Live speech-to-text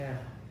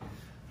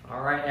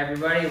All right,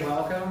 everybody,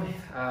 welcome.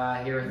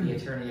 Here with the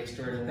attorney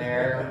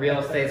extraordinaire, real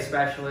estate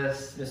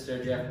specialist,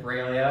 Mr. Jeff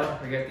Breglio.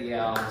 We're here at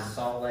the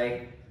Salt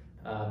Lake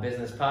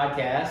Business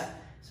Podcast.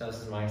 So this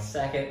is my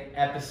second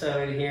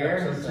episode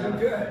here. Episode 2,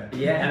 good.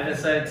 Yeah,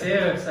 episode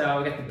 2.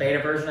 So we got the beta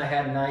version. I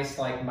had a nice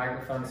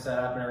microphone set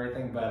up and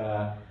everything,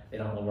 but they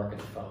don't really work with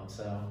the phone.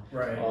 So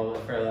right. Well,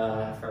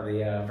 for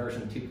the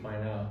version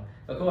 2.0.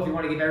 But cool, if you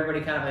want to give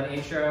everybody kind of an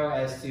intro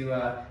as to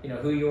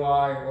who you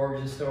are, your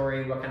origin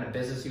story, what kind of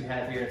business you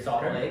have here in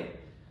Salt Lake.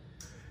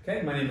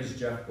 Okay, my name is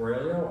Jeff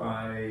Breglio.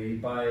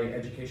 By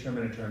education, I'm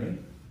an attorney.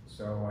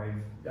 So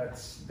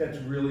that's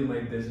really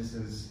my business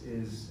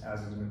is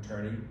as an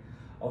attorney.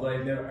 Although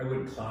I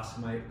wouldn't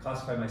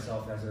classify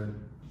myself as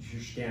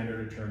your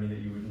standard attorney that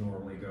you would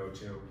normally go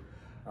to.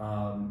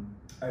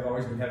 I've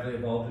always been heavily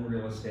involved in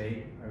real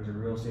estate. I was a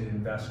real estate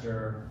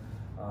investor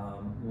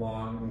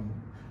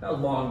not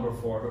long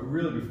before, but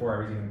really before I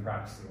was even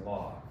practicing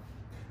law.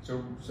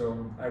 So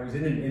I was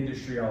in an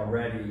industry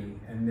already,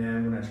 and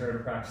then when I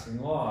started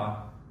practicing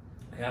law,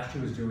 I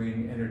actually was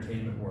doing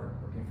entertainment work,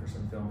 working for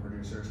some film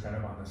producers kind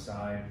of on the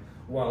side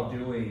while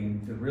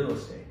doing the real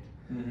estate.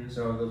 Mm-hmm.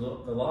 So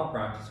the law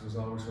practice was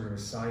always sort of a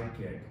side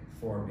gig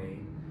for me.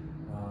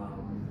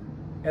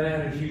 And I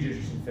had a huge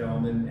interest in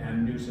film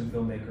and knew some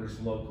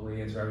filmmakers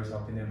locally, and so I was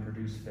helping them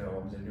produce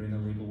films and doing the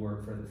legal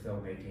work for the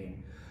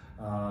filmmaking.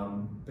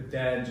 But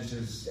then just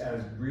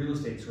as real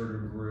estate sort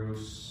of grew,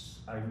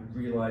 I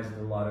realized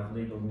a lot of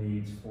legal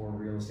needs for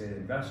real estate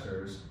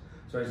investors.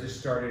 So I just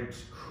started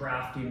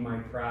crafting my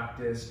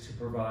practice to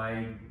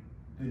provide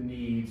the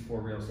needs for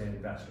real estate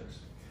investors.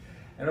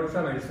 And over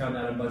time I just found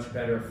that a much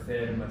better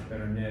fit, a much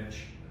better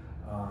niche,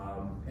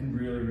 and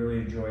really, really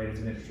enjoyed it. It's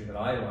an industry that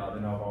I love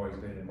and I've always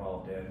been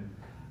involved in.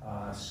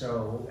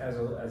 So as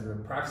a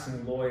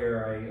practicing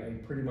lawyer, I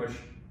pretty much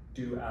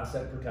do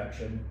asset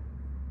protection.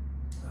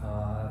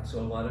 So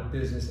a lot of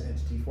business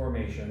entity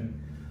formation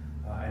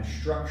and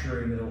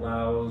structuring that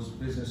allows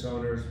business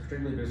owners,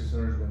 particularly business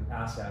owners with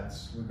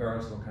assets,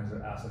 regardless of what kinds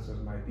of assets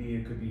those might be.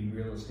 It could be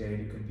real estate,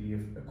 it could be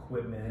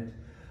equipment,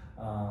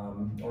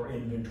 or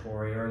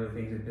inventory, or other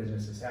things that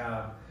businesses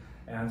have.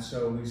 And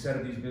so we set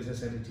up these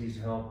business entities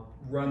to help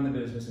run the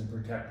business and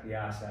protect the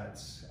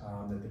assets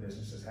that the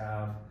businesses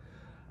have.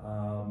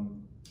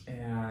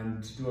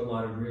 And do a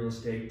lot of real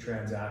estate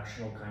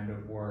transactional kind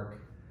of work.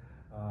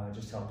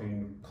 Just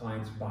helping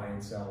clients buy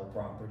and sell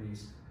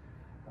properties.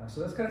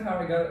 So that's kind of how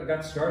I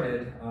got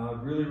started.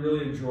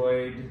 Really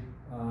enjoy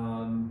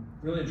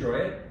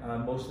it,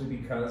 mostly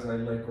because I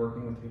like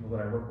working with people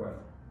that I work with.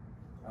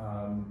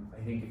 I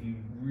think if you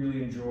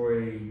really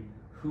enjoy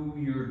who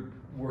you're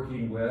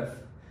working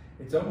with,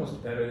 it's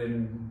almost better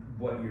than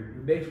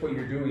it makes what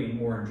you're doing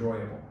more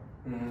enjoyable.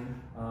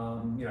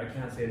 Mm-hmm. I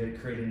can't say that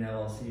creating an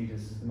LLC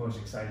is the most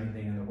exciting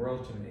thing in the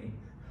world to me,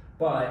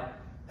 but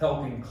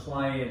helping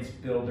clients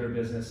build their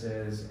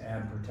businesses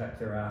and protect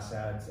their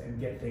assets and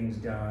get things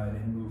done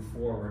and move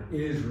forward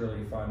is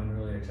really fun and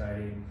really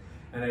exciting.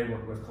 And I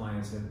work with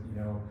clients that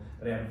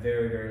that I have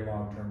very, very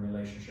long-term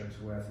relationships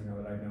with,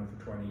 that I've known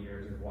for 20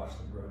 years and watched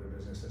them grow their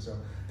businesses. So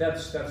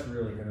that's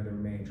really kind of the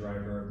main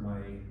driver of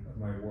my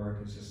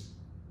work, is just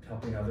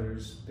helping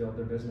others build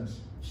their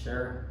business.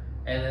 Sure.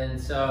 And then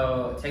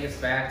so take us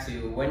back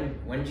to when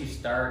did you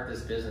start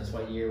this business?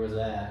 What year was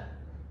that?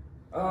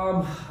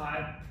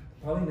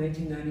 Probably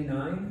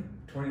 1999,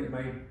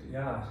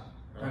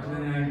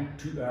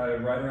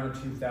 1999, right around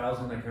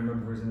 2000. I can't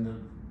remember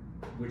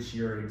which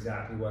year it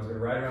exactly was, but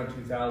right around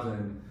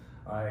 2000,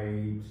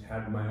 I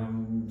had my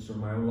own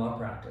law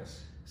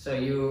practice. So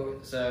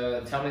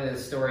tell me the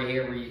story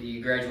here. Where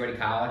you graduated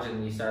college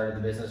and you started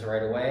the business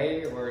right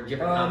away, or did you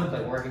ever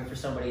contemplate working for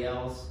somebody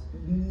else?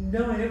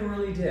 No, I never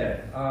really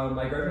did. I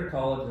graduated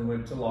college and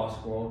went to law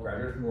school.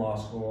 Graduated from law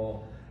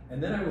school.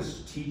 And then I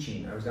was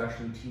teaching. I was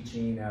actually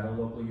teaching at a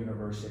local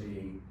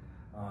university,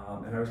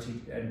 and I was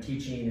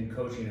teaching and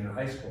coaching in a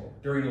high school.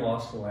 During law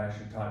school, I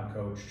actually taught and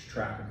coached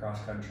track and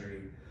cross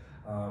country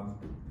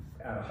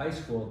at a high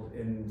school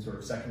in sort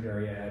of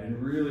secondary ed,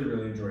 and really,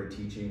 really enjoyed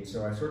teaching.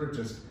 So I sort of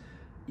just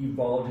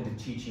evolved into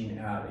teaching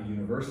at a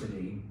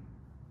university,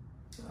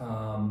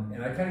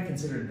 and I kind of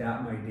considered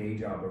that my day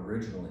job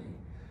originally,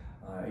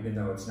 even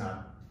though it's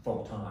not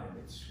full time.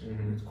 It's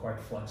quite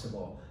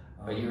flexible.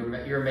 But you were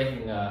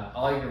making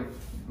all your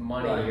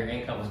money, right. Your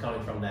income was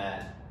coming from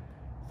that.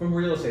 From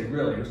real estate,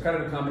 really. It was kind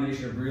of a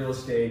combination of real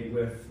estate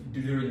with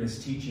doing this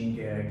teaching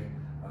gig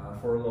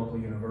for a local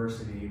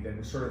university that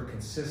was sort of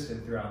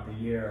consistent throughout the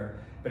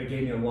year, but it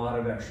gave me a lot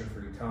of extra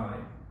free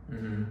time.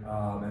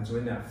 Mm-hmm. And so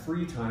in that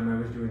free time, I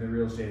was doing the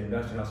real estate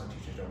investing. Also,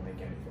 teachers don't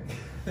make anything.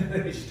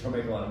 They just don't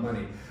make a lot of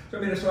money. So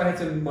I had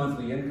some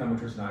monthly income,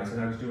 which was nice, and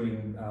I was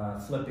doing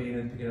flipping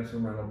and picking up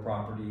some rental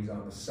properties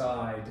on the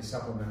side to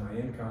supplement my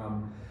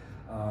income.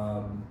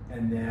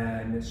 And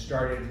then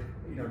started,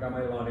 got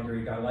my law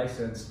degree, got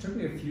licensed. It took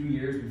me a few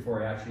years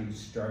before I actually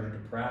started to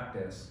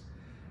practice.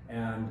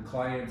 And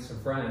clients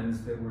of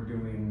friends that were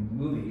doing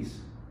movies,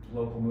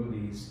 local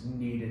movies,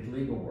 needed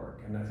legal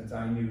work. And since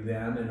I knew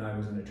them and I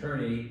was an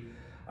attorney,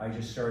 I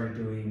just started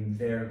doing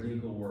their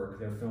legal work,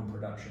 their film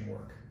production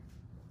work.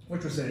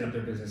 which was setting up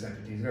their business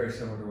entities, very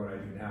similar to what I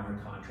do now in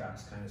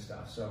contracts kind of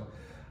stuff. So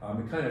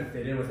it kind of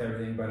fit in with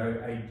everything, but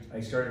I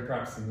started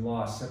practicing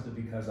law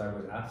simply because I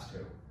was asked to.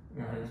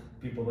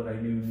 People that I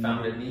knew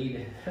found a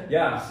need.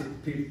 Yeah,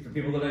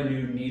 people that I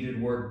knew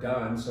needed work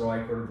done, so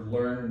I sort of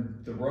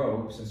learned the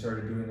ropes and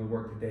started doing the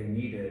work that they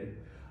needed,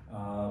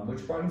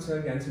 which brought in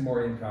some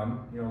more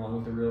income, along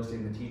with the real estate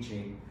and the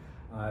teaching.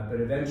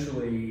 But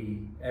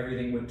eventually,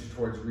 everything went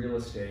towards real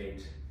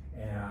estate,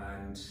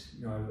 and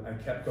I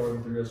kept going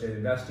with the real estate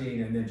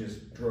investing, and then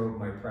just drove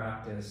my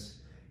practice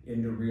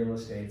into real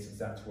estate, since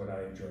that's what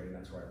I enjoyed and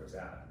that's where I was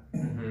at.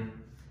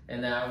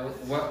 And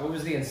what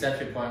was the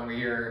inception point where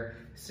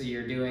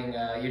you're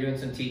doing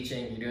some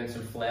teaching, you're doing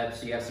some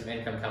flips, you have some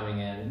income coming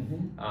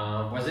in?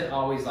 Was it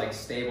always like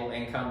stable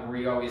income? Were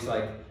you always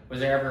like, was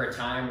there ever a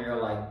time where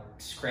you're like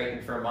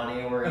scraping for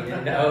money where you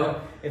didn't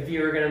know if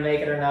you were going to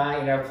make it or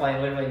not,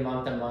 playing literally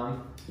month to month?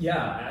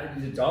 Yeah,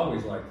 it's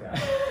always like that.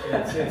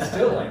 It's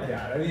still like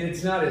that. I mean,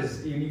 it's not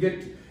as,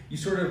 you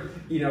sort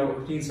of,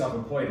 being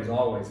self-employed is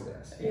always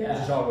this. Yeah. It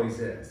just always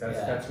is.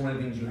 That's one of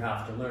the things you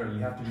have to learn.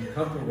 You have to be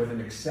comfortable with and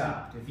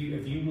accept. If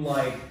you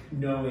like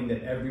knowing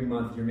that every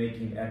month you're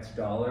making X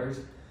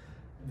dollars,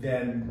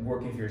 then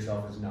working for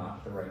yourself is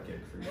not the right gig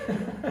for you.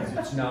 Because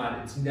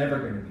it's never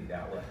going to be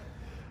that way.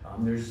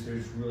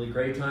 There's really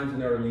great times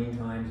and there are lean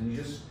times,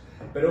 and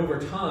but over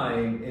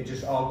time, it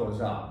just all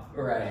goes up.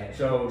 Right.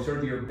 So sort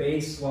of your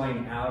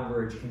baseline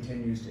average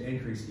continues to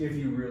increase if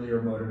you really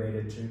are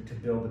motivated to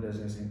build a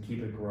business and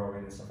keep it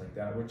growing and stuff like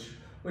that, which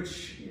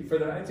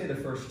I'd say the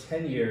first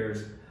 10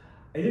 years,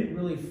 I didn't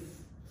really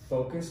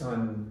focus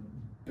on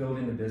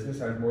building the business.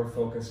 I was more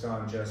focused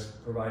on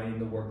just providing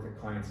the work that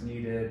clients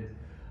needed,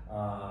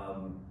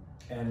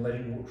 and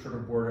letting sort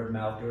of word of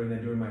mouth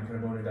doing my kind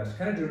of own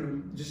investment,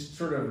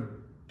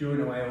 doing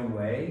it my own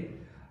way.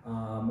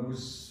 It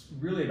was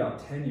really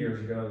about 10 years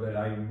ago that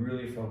I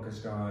really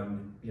focused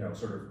on,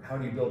 sort of how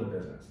do you build a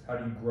business? How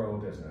do you grow a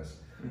business?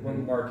 What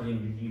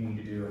marketing do you need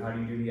to do? How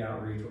do you do the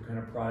outreach? What kind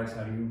of products?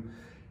 How do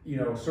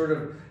you, sort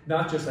of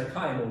not just like,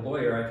 hi, I'm a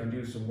lawyer, I can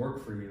do some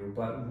work for you,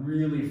 but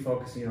really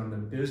focusing on the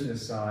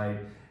business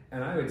side.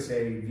 And I would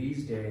say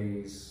these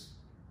days,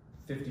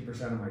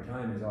 50% of my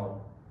time is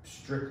all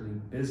strictly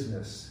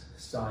business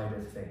side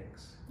of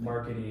things.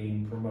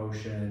 Marketing,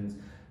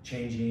 promotions,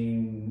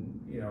 changing,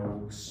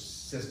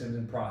 systems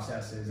and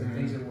processes and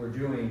things that we're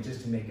doing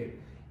just to make it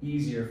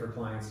easier for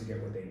clients to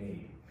get what they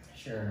need.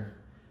 Sure.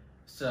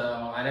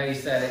 So I know you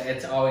said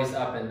it's always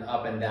up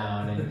and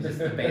down, and just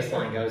the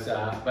baseline goes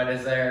up. But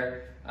is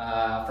there,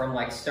 from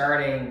like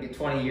starting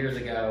 20 years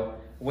ago,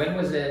 when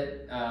was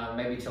it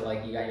maybe to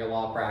like you got your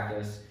law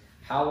practice?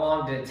 How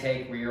long did it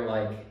take where you're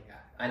like,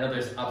 I know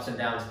there's ups and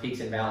downs, peaks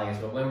and valleys,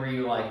 but when were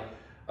you like,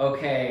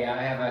 okay,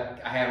 I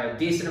have a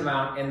decent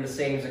amount in the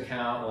savings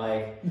account.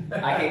 Like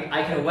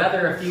I can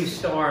weather a few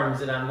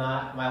storms, and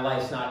my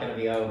life's not going to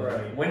be over.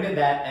 Right. When did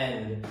that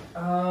end,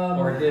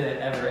 or did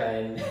it ever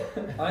end?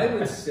 I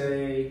would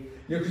say,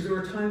 because there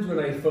were times when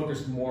I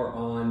focused more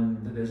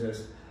on the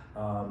business.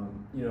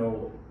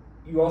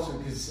 You also,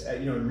 because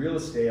in real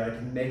estate, I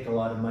can make a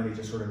lot of money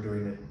just sort of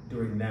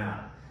doing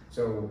that.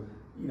 So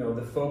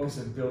the focus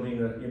of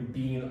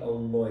being a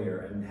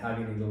lawyer and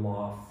having a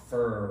law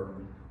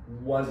firm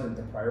wasn't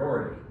the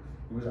priority.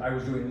 I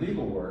was doing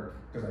legal work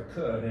because I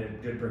could, and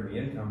it did bring me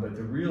income, but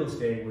the real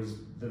estate was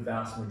the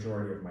vast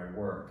majority of my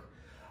work.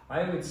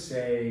 I would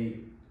say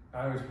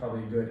I was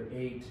probably a good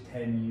 8 to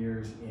 10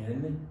 years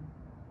in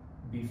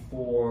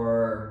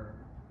before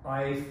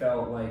I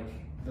felt like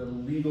the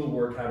legal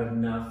work had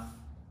enough,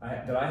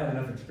 that I had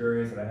enough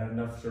experience, that I had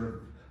enough sort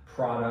of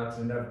products,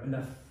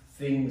 enough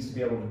things to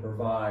be able to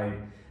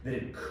provide that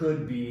it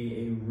could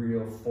be a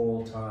real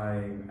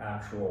full-time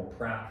actual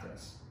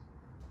practice.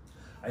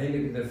 I think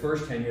in the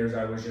first 10 years,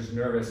 I was just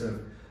nervous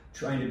of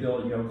trying to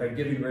build, like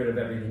getting rid of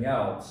everything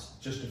else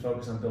just to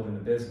focus on building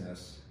the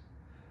business,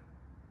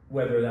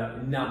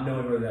 not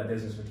knowing whether that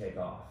business would take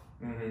off,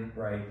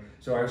 right?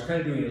 So I was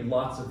kind of doing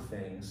lots of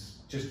things,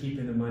 just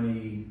keeping the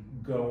money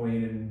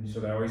going, and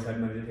so that I always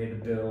had money to pay the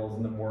bills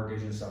and the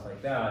mortgage and stuff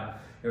like that.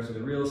 So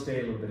the real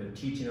estate, a little bit of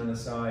teaching on the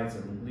side,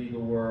 some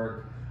legal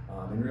work.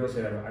 In real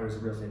estate, I was a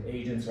real estate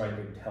agent, so I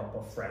could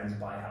help friends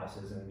buy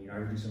houses, and I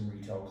would do some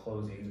retail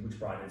closings, which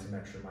brought in some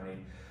extra money.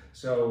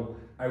 So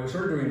I was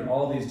sort of doing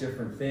all these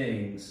different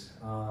things,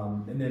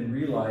 and then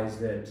realized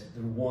that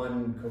the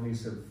one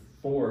cohesive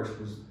force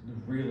was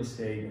real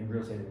estate and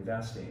real estate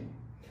investing.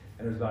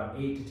 And it was about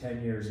 8 to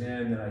 10 years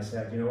in that I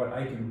said,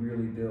 I could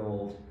really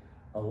build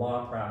a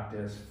law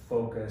practice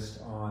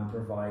focused on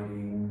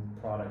providing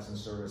products and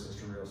services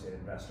to real estate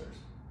investors.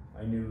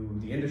 I knew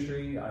the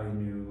industry, I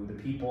knew the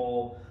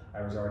people,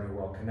 I was already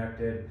well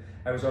connected.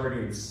 I was already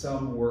doing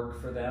some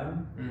work for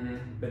them,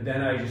 but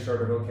then I just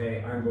sort of,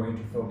 okay, I'm going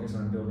to focus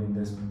on building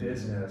this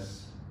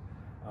business.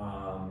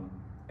 And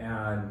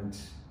I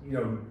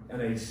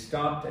didn't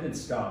stop,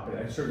 but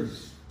I sort of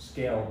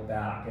scaled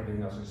back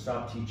everything else. I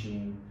stopped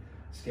teaching,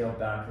 scaled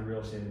back the real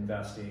estate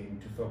investing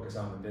to focus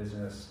on the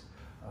business.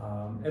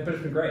 But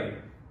it's been great.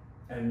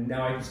 And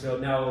now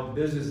now the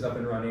business is up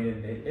and running,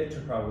 and it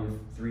took probably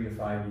 3 to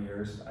 5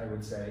 years, I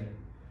would say,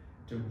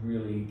 to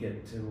really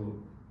get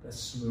to a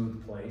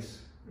smooth place.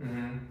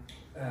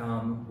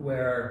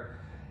 Where,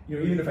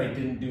 even if I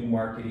didn't do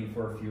marketing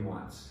for a few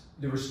months,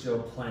 there was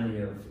still plenty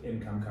of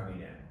income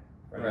coming in.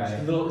 Right.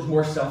 It was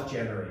more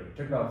self-generated. It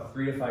took about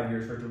 3 to 5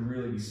 years for it to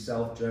really be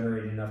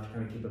self-generated enough to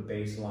kind of keep a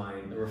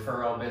baseline. The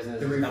referral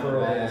business. The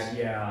referrals,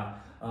 yeah.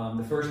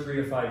 The first 3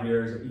 to 5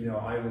 years,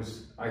 I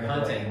was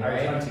hunting. I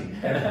was hunting.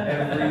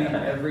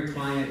 Every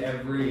client,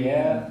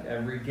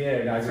 every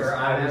gig. That's where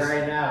I'm at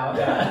right now.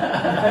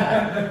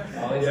 Yeah.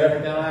 Always never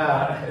go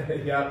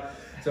out. Yeah.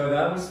 So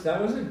that was I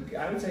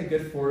would say a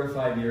good 4 to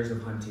 5 years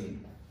of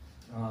hunting.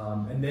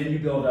 And then you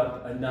build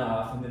up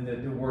enough, and then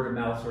the word of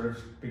mouth sort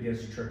of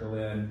begins to trickle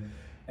in.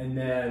 And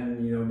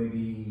then,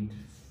 maybe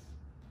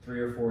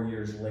 3 or 4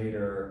 years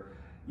later,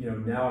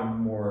 now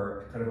I'm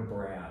more kind of a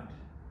brand.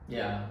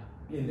 Yeah.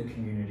 In the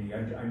community.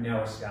 I'm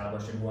now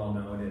established and well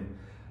known, and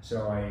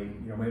so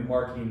my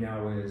marketing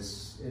now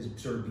is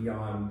sort of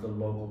beyond the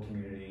local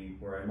community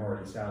where I'm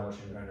already established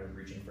and kind of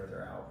reaching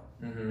further out.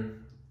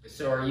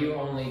 So are you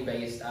only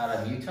based out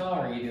of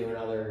Utah, or are you doing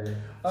other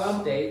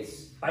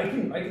states? I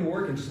can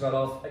work in just about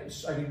all.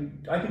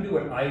 I can do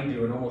what I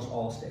do in almost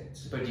all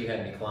states. But do you have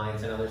any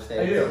clients in other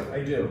states?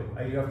 I do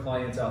have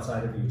clients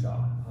outside of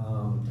Utah,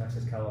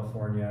 Texas,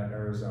 California,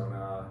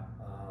 Arizona,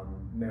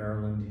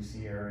 Maryland,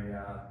 DC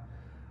area,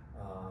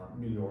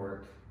 New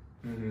York.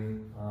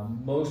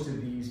 Most of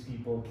these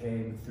people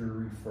came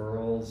through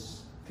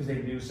referrals because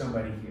they knew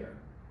somebody here.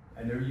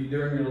 And they're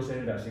in real estate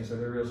investing, so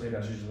they're real estate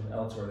investors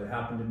elsewhere that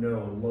happen to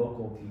know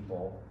local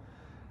people,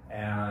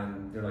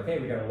 and they're like, hey,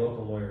 we got a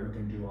local lawyer who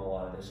can do a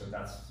lot of this. So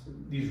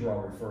these were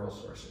all referral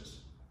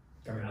sources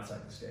coming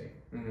outside the state.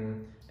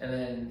 And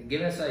then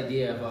give us an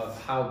idea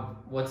of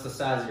what's the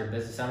size of your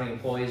business, how many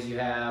employees you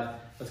have,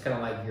 what's kind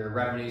of like your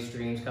revenue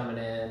streams coming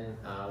in,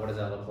 what does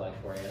that look like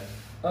for you?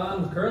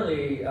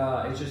 Currently,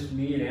 it's just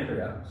me and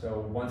Andrea, so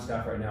one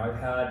staff right now. I've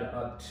had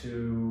up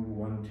to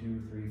 1,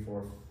 2, 3,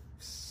 4,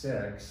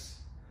 6.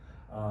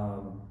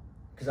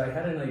 Because I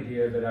had an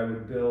idea that I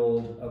would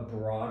build a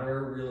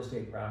broader real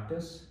estate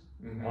practice,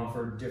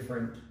 offer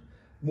different,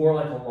 more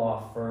like a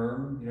law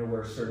firm,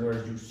 where certain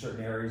lawyers do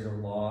certain areas of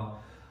law.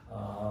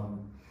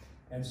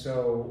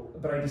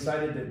 But I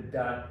decided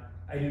that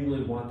I didn't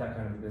really want that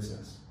kind of a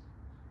business.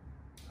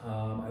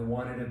 I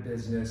wanted a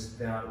business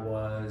that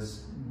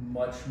was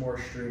much more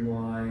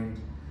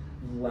streamlined,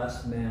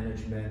 less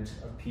management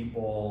of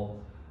people,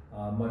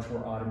 much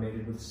more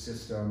automated with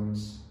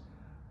systems,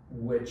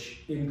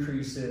 which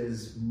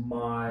increases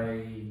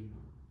my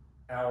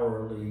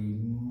hourly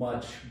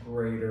much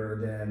greater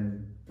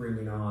than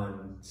bringing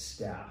on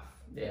staff.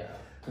 Yeah.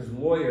 Because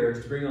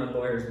to bring on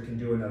lawyers that can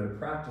do another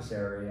practice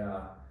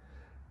area,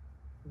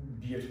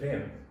 you have to pay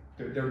them.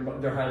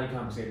 They're highly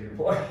compensated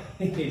employees.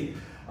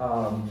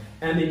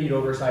 And they need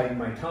oversight in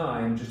my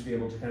time just to be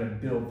able to kind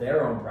of build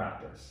their own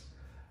practice.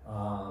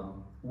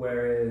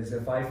 Whereas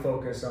if I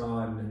focus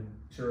on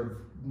sort of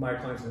my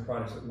clients and the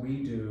products that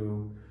we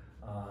do,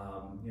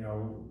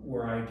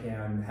 where I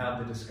can have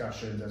the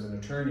discussions as an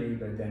attorney,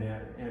 but then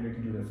Andrew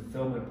can do the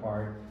fulfillment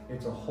part,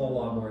 it's a whole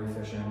lot more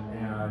efficient,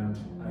 and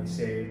I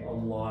save a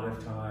lot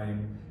of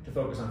time to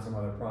focus on some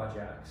other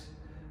projects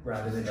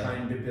rather than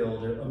trying to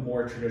build a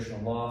more traditional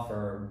law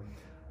firm.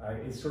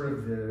 It's sort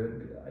of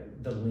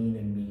the lean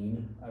and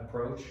mean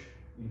approach.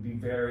 You'd be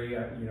very,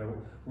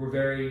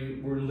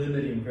 we're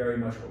limiting very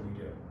much what we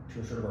do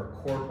to sort of our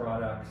core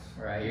products.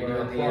 Right, you're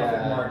doing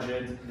profit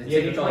margins. The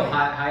typical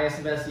highest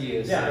and best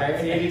use. Yeah,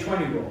 right? The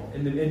 80-20 rule.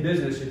 In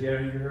business, if you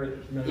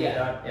heard familiar with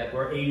that, yep.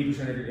 Where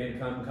 80% of your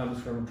income comes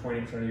from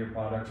 20% of your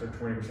products or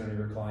 20% of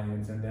your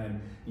clients, and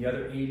then the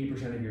other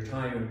 80% of your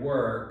time and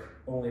work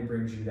only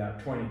brings you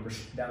that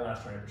 20%, that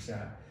last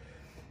 20%.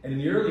 And in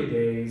the early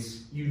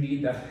days, you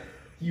need that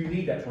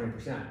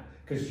 20%.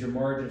 Because your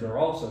margins are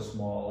also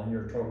small and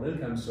your total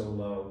income is so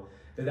low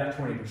that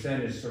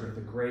 20% is sort of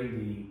the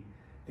gravy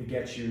that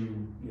gets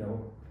you,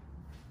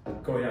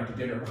 going out to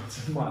dinner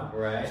once a month.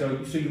 Right. So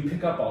you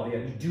pick up you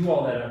do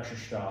all that extra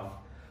stuff,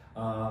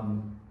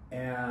 and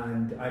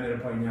I'm at a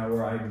point now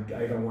where I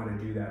don't want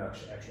to do that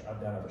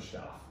other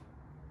stuff.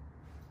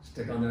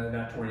 Stick on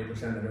that 20%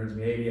 that earns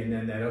me 80, and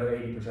then that other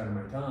 80% of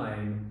my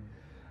time,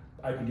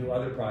 I can do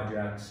other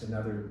projects and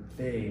other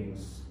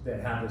things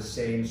that have the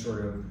same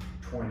sort of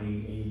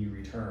 20-80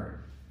 return.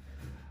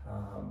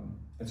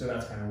 And so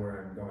that's kind of where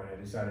I'm going. I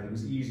decided it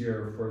was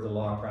easier for the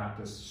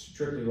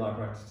strictly law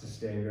practice, to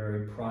stay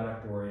very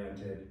product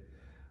oriented,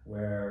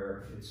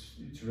 where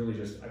it's really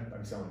just,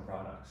 I'm selling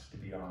products, to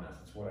be honest.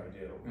 It's what I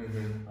do.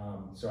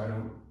 So I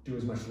don't do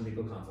as much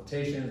legal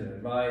consultations and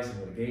advice and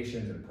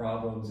litigations and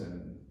problems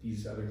and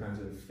these other kinds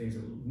of things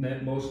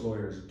that most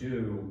lawyers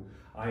do.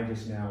 I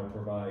just now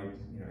provide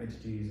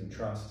entities and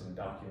trust and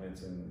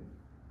documents, and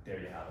there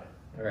you have it.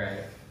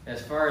 Right.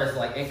 As far as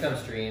like income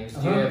streams,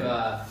 do you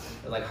have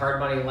like hard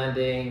money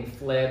lending,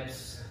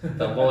 flips,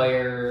 the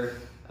lawyer?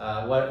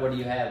 What do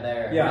you have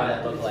there? Yeah. How does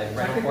that look like?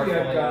 Rental Technically,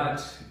 portfolio?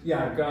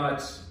 I've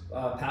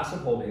got passive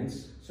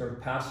holdings. sort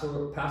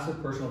of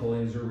passive personal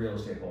holdings or real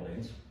estate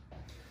holdings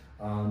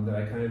that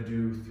I kind of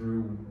do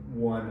through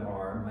one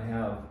arm. I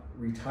have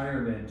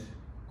retirement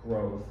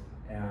growth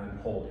and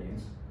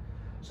holdings.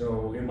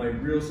 So in my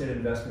real estate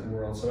investment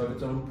world, some of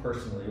it's owned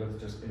personally with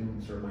just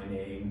in sort of my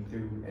name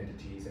through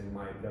entities and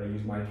that I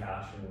use my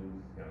cash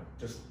and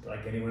just like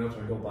anyone else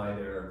would go buy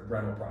their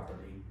rental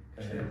property.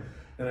 Sure.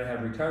 Then I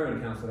have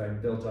retirement accounts that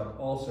I've built up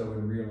also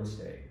in real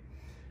estate.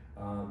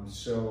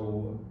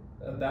 So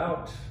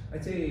about,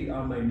 I'd say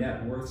on my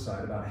net worth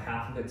side, about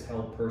half of it's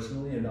held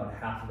personally and about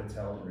half of it's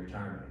held in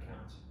retirement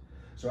accounts.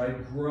 So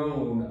I've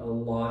grown a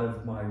lot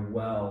of my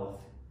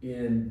wealth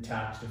in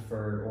tax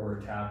deferred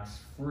or tax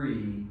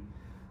free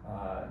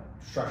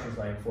structures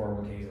like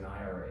 401ks and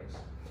IRAs.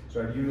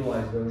 So I've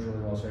utilized those really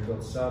well. So I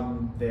built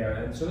some there.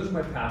 And so those are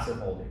my passive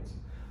holdings.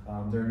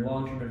 They're in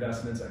long-term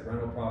investments like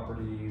rental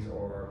properties,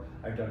 or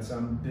I've done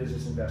some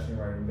business investing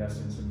where I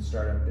invest in some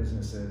startup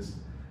businesses.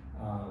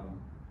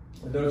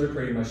 Those are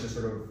pretty much just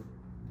sort of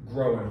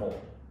grow and hold.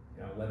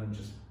 Let them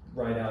just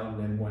ride out and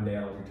then one day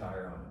I'll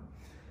retire on them.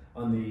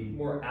 On the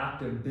more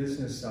active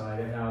business side,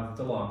 I have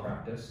the law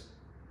practice.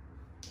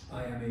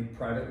 I am a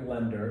private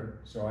lender,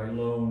 so I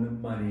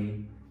loan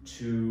money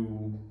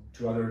to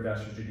other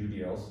investors to do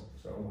deals.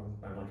 So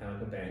I'm like kind of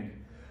like a bank.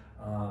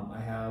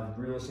 I have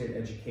real estate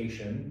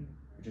education,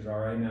 which is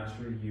REI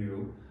Mastery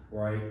U,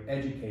 where I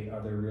educate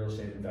other real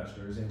estate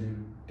investors into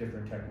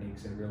different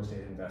techniques in real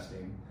estate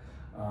investing.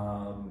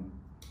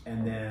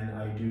 And then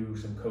I do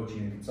some coaching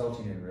and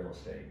consulting in real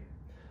estate.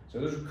 So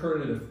those are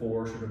currently the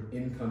four sort of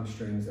income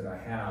streams that I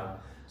have.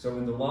 So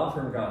when the law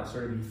firm got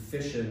sort of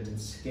efficient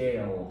and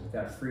scaled,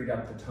 that freed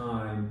up the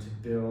time to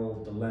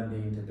build the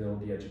lending, to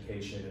build the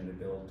education, and to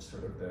build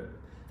sort of the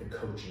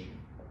coaching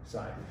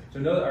side. So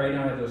right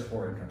now I have those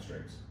four income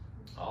streams.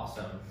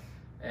 Awesome.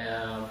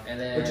 And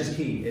then, which is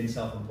key in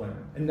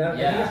self-employment. And I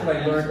think that's what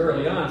I learned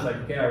early on. It's like,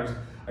 okay,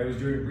 I was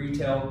doing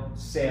retail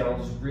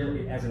sales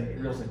really as a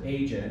real estate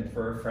agent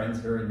for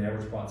friends here and there,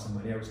 which brought some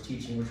money. I was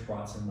teaching, which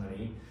brought some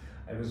money.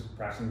 I was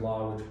practicing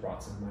law, which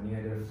brought some money.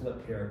 I did a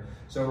flip here.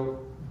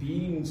 So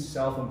being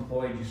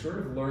self-employed, you sort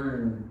of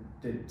learn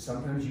that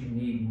sometimes you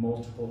need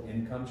multiple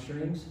income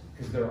streams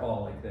because they're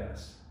all like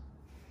this.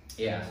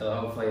 Yeah, so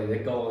hopefully the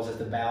goal is just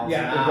to balance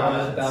them out. The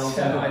goal is to balance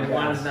them out.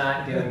 One's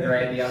not doing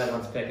great, the other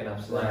one's picking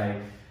up slack.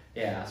 Right.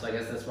 Yeah, so I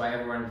guess that's why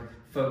everyone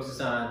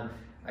focuses on,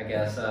 I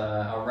guess,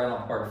 a rental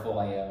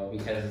portfolio,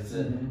 because it's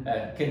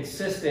a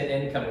consistent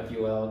income, if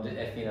you will.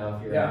 If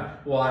your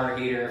water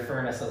heater,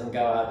 furnace doesn't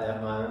go out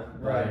that month,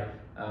 right?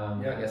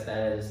 I guess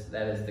that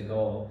is the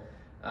goal.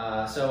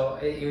 So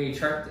if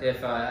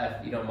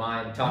you don't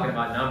mind talking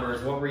about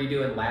numbers, what were you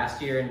doing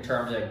last year in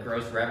terms of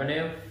gross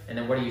revenue, and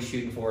then what are you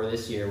shooting for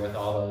this year with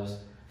all those?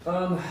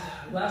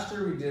 Last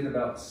year we did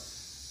about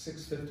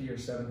 650 or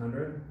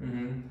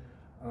 700.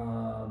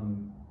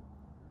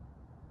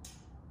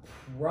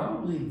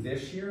 Probably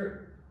this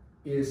year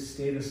is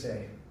stay the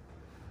same.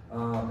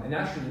 And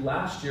actually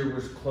last year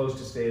was close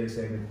to stay the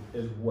same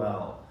as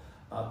well.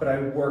 But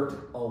I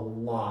worked a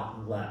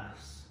lot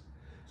less.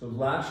 So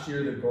last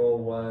year the goal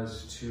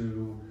was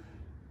to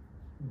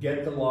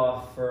get the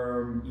law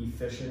firm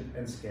efficient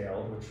and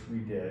scaled, which we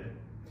did,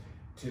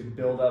 to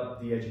build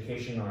up the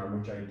education arm,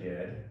 which I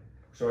did.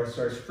 So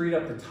I freed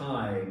up the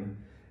time,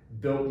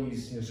 built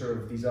these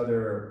these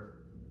other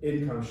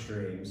income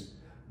streams,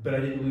 but I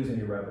didn't lose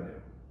any revenue.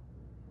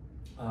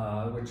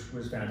 Which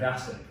was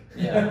fantastic.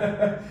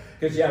 Yeah.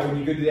 Because when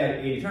you go to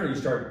that 80-20, you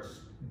start,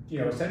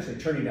 essentially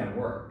turning down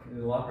work. In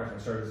the law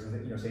practice, I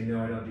started, saying,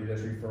 no, I don't do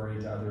this,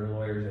 referring to other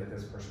lawyers that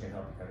this person can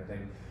help you, kind of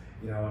thing.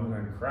 I'm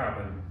going crap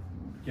and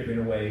giving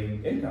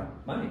away income,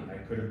 money. I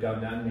could have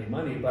done that and made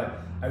money,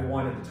 but I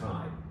wanted the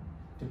time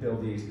to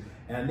build these.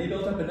 And they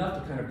built up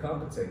enough to kind of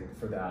compensate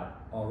for that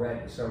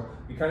already. So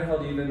we kind of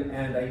held even,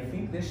 and I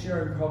think this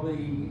year I'm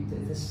probably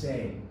the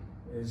same,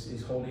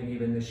 is holding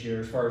even this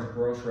year as far as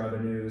gross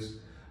revenues.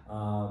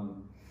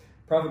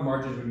 Profit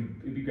margins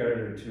would be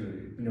better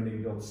to maybe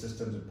build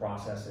systems and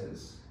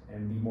processes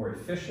and be more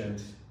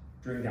efficient,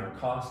 bring down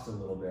costs a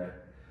little bit,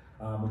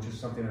 which is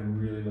something I'm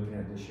really looking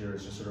at this year.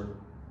 Is just sort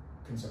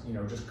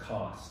of just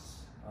costs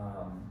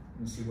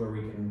and see where we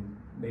can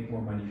make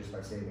more money just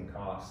by saving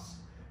costs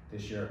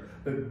this year.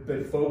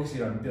 But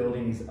focusing on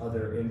building these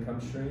other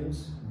income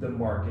streams, the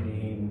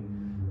marketing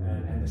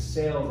and the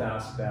sales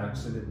aspect,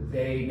 so that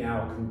they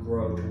now can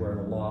grow to where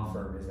the law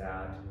firm is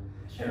at.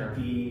 Sure.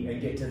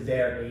 And get to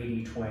their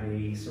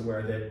 80-20, so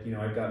where that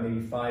I've got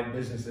maybe 5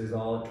 businesses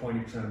all at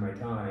 20% of my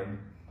time,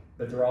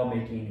 but they're all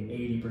making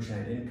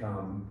 80%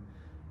 income.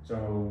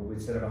 So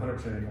instead of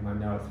 100% income, I'm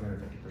now at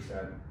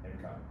 350%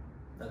 income.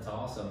 That's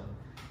awesome.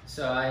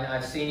 So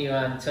I've seen you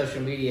on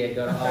social media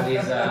go to all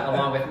these,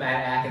 along with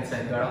Matt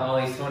Atkinson, go to all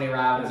these Tony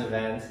Robbins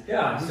events.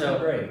 Yeah, he's so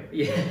great.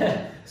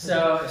 Yeah.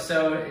 So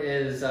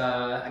is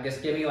I guess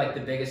give me like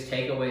the biggest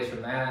takeaways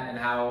from that, and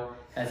how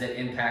has it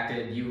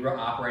impacted you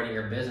operating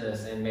your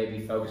business and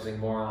maybe focusing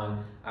more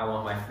on I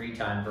want my free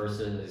time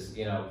versus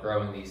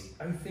growing these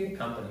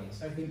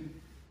companies? I think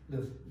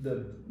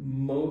the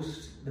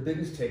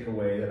biggest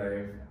takeaway that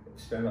I've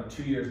spent about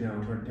 2 years now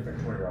in different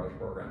 20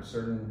 programs.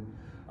 Certain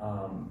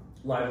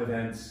live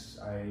events.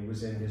 I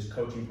was in his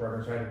coaching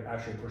program, so I had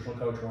actually a personal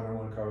coach,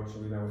 one-on-one coach, so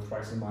we met with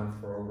twice a month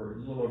for a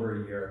little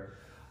over a year.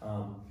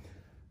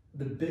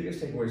 The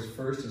biggest takeaways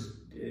first is,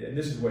 and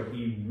this is what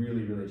he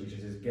really, really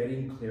teaches, is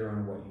getting clear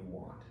on what you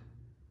want.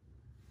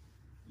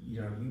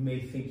 You know, you may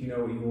think you know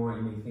what you want,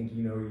 you may think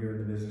you know you're in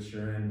the business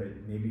you're in, but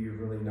maybe you're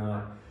really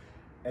not.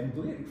 And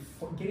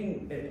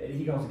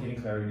he calls it getting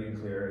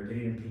clear,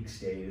 getting in peak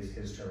state is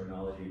his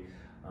terminology.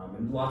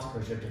 And lots of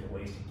coaches have different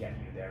ways to get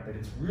you there, but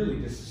it's really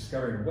just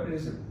discovering what it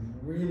is that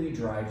really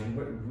drives you,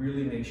 what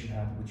really makes you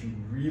happy, what you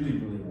really,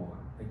 really want,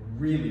 like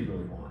really,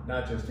 really want.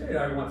 Not just, hey,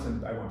 I want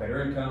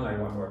better income, I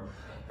want more,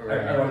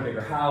 I want a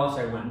bigger house,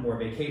 I want more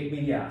vacation. I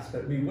mean, yes,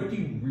 but I mean, what do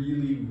you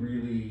really,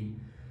 really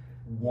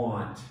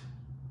want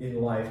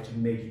in life to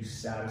make you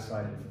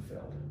satisfied and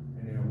fulfilled?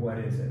 And you know, what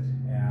is it?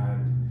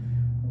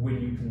 And when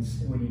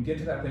you get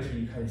to that place where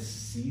you kind of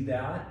see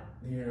that,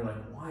 then you're like,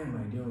 why am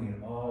I doing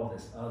all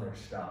this other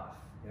stuff?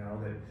 You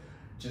know, and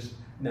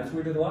that's what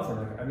we did a lot for.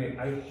 Like, I mean,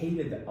 I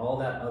hated all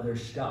that other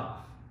stuff,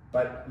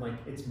 but like,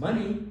 it's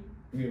money.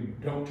 You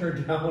don't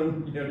turn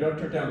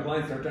down,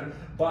 clients,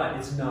 but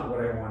it's not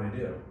what I want to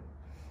do.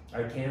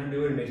 I can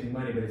do it, it makes me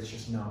money, but it's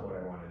just not what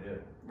I want to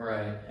do.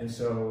 Right. And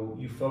so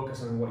you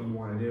focus on what you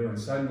want to do, and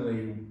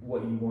suddenly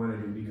what you want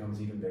to do becomes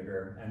even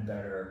bigger and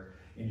better,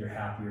 and you're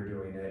happier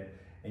doing it,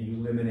 and you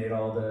eliminate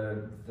all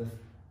the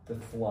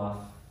fluff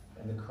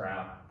and the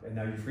crap, and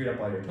now you freed up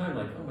all your time.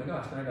 Like, oh my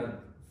gosh, now I got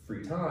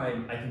free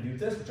time, I can do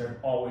this, which I've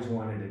always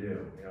wanted to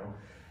do. You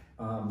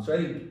know, so I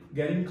think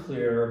getting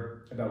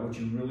clear about what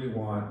you really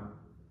want.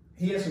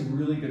 He has some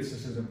really good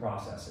systems and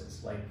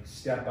processes, like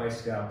step by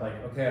step.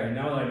 Like, okay,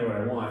 now that I know what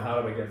I want, how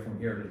do I get from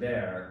here to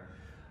there?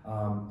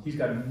 He's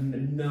got a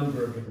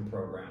number of different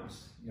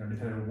programs, you know,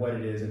 depending on what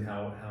it is and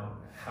how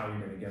you're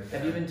going to get there.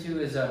 Have you been to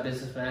his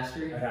Business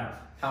Mastery? I have.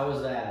 How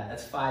was that?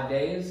 That's 5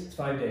 days? It's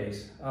 5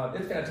 days.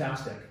 It's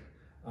fantastic.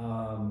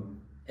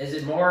 Is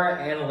it more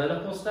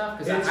analytical stuff?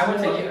 Because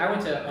I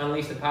went to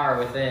Unleash the Power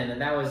Within,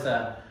 and that was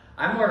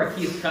I'm more of a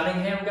Keith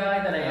Cunningham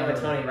guy than I am a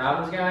Tony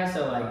Robbins guy.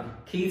 So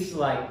like Keith's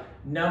like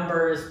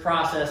numbers,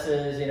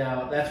 processes, you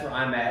know, that's where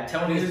I'm at.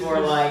 Tony's more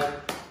like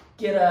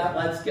get up,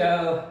 let's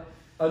go.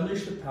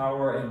 Unleash the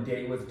Power and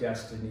Date with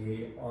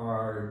Destiny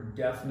are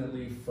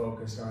definitely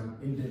focused on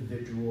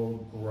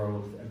individual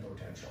growth and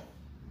potential.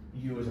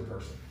 You as a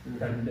person.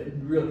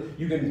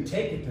 Mm-hmm. You can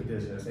take it to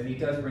business, and he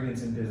does bring in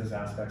some business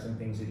aspects and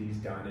things that he's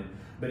done,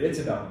 but it's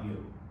about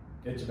you.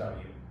 It's about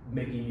you,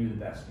 making you the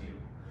best you.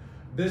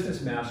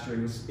 Business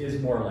Mastery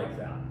is more like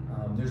that.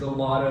 There's a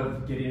lot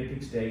of getting a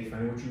peak state,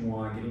 finding what you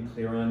want, getting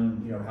clear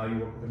on how you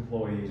work with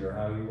employees or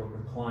how you work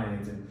with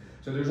clients, and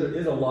so there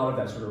is a lot of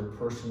that sort of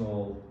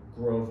personal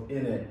growth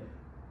in it,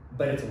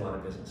 but it's a lot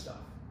of business stuff.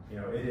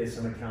 It is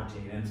some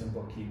accounting and some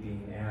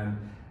bookkeeping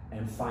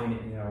and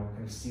finance,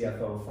 kind of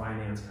CFO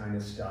finance kind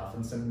of stuff,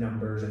 and some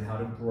numbers and how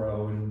to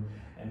grow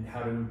and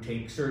how to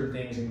take certain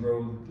things and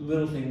grow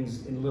little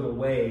things in little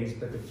ways,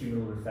 but the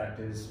cumulative effect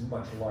is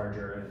much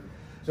larger. And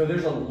so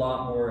there's a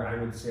lot more, I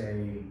would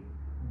say,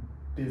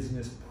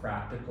 business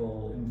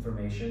practical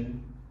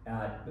information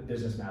at the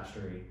Business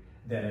Mastery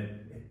than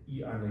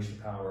at Unleash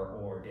the Power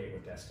or Date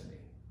with Destiny.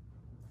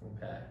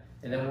 Okay.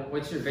 And then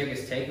what's your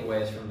biggest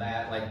takeaways from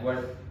that? Like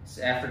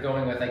after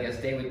going with, I guess,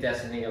 Date with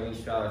Destiny, Unleash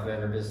the Power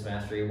or Business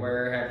Mastery, what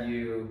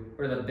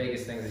are the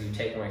biggest things that you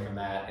take away from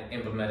that and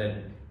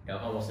implemented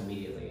almost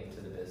immediately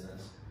into the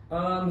business?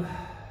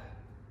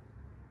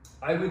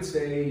 I would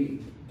say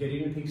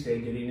getting in peak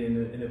state, getting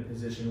in a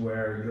position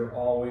where you're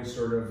always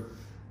sort of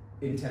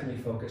intently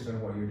focused on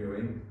what you're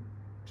doing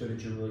so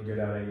that you're really good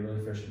at it, you're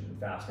really efficient and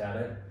fast at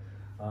it.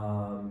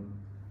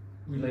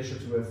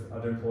 Relationships with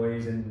other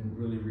employees and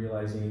really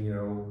realizing,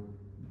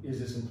 is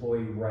this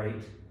employee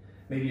right?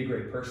 Maybe a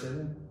great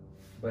person,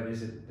 but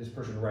is this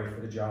person right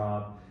for the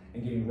job?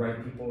 And getting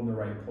right people in the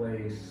right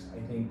place, I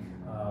think,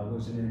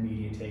 was an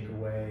immediate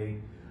takeaway.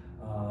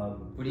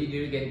 What do you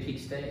do to get in peak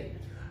state?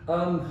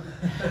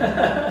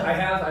 I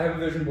have a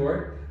vision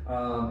board,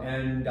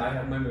 and I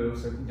have my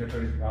moves. So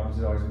Tony's problems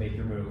is always make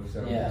your move.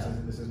 So yeah.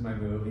 This is my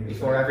move.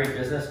 Before every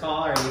business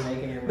call, are you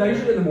making your move? No,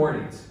 usually in the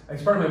mornings.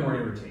 It's part of my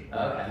morning routine.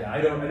 Okay. Yeah, I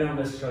don't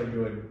necessarily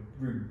do it,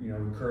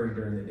 recurring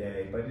during the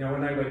day. But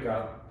when I wake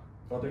up,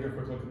 I'll take a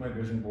quick look at my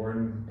vision board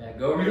and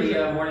go over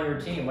the morning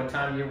routine. What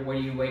time? What are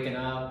you waking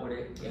up?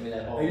 Give me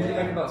that whole. I usually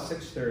wake up about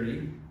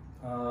 6:30.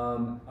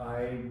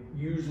 I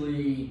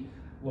usually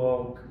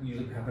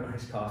have an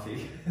iced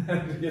coffee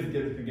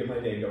to get my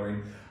day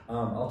going.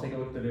 I'll take a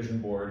look at the vision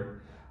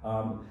board.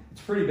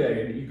 It's pretty big,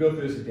 and you go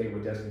through this a day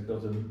with Destiny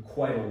builds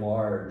quite a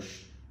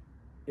large,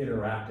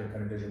 interactive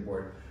kind of vision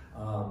board.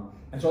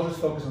 And so I'll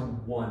just focus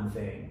on one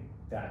thing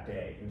that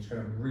day, and just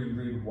kind of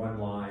reread one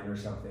line or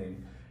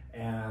something,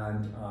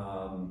 and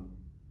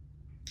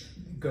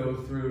go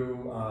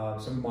through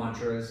some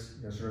mantras,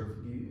 sort of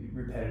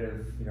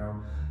repetitive,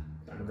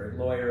 I'm a great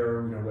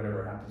lawyer,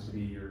 whatever it happens to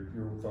be your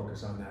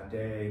focus on that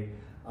day.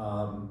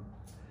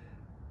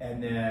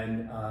 And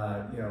then,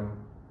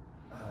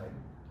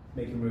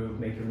 make your move,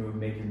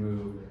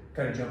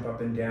 kind of jump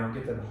up and down,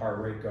 get the heart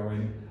rate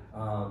going,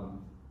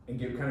 and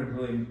get kind of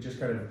really just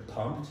kind of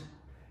pumped.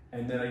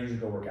 And then I usually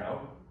go work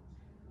out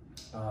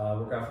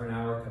for an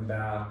hour, come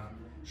back,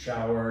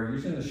 shower.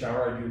 Usually in the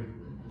shower I do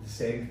the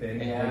same thing,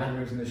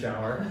 moves in the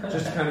shower.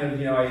 Just to kind of,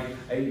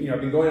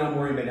 I've been going on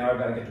morning, but now I've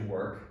got to get to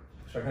work.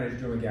 So I kind of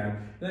just do it again.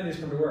 And then I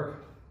just come to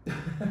work.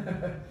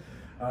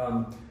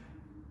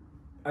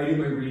 I do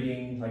my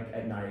reading like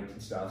at night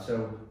and stuff.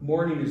 So my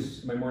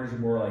mornings are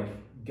more like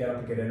get up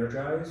and get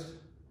energized.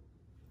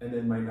 And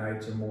then my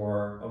nights are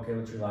more, okay,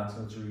 let's relax,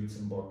 let's read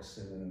some books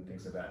and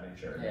things of that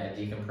nature. Yeah,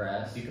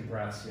 decompress.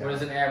 Decompress, yeah. What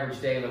does an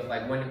average day look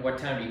like? What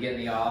time do you get in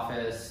the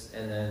office,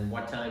 and then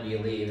what time do you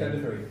leave? 10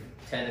 to 3.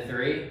 10 to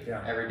 3?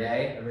 Yeah. Every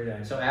day? Every day.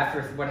 So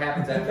what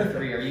happens after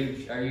 3?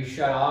 Are you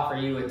shut off?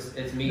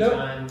 It's me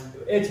time?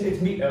 It's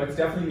me. It's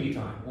definitely me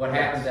time. What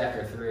happens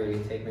after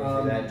 3? Take me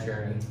through that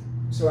journey.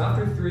 So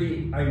after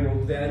 3, I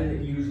will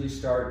then usually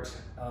start,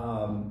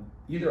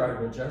 either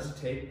I will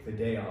just take the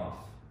day off.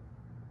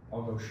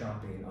 I'll go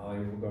shopping, I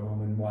will go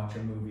home and watch a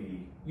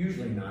movie.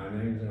 Usually not,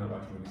 I'm usually not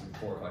watching movies at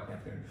 4 o'clock in the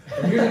afternoon.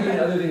 I'm usually getting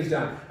other things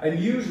done.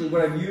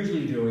 What I'm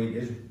usually doing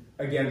is,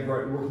 again,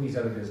 working these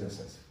other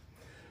businesses.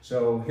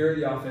 So here at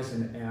the office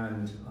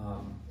and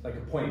like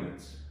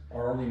appointments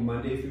are only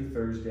Monday through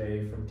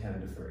Thursday from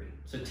 10 to 3.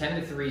 So 10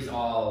 to 3 is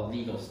all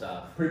legal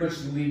stuff? Pretty much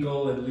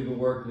legal and legal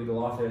work,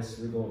 legal office,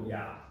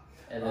 yeah.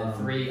 And then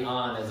 3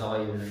 on is all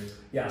your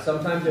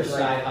sometimes your it's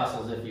side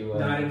hustles, if you will.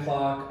 9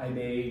 o'clock, I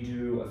may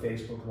do a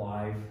Facebook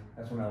Live.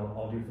 That's when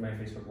I'll do for my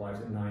Facebook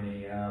Lives at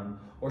 9 a.m.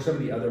 Or some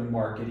of the other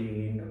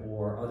marketing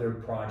or other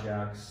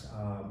projects.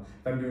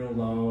 If I'm doing a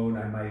loan,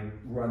 I might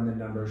run the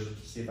numbers to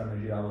see if I'm going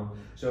to do that loan.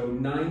 So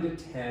 9 to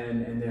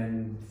 10 and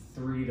then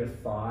 3 to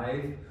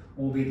 5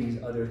 will be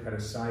these other kind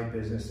of side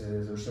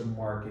businesses or some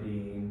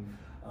marketing.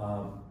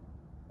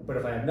 But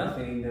if I have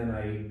nothing, then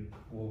I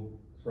will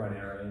run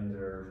errands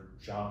or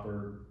shop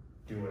or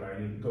do what I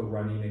need, go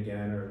running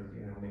again, or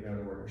maybe go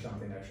to work or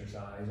something,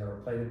 exercise,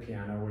 or play the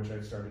piano, which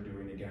I've started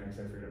doing again because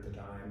I freed up the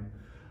time.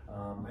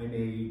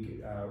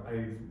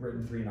 I've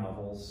written 3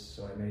 novels,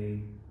 so I may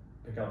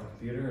pick out the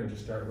computer and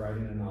just start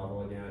writing a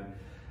novel again.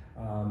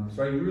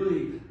 So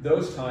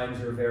those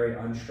times are very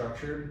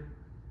unstructured,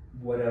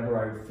 whatever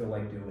I feel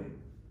like doing.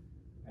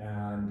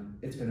 And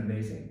it's been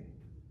amazing.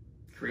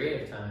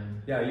 Creative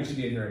time. Yeah, I used to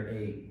be in here at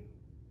 8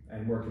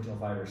 and work until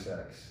 5 or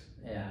 6.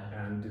 Yeah.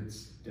 And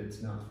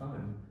it's not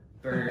fun.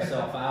 Burn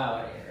yourself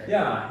out.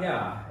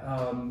 Yeah.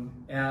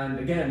 And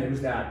again, there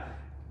was that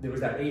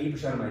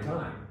 80% of my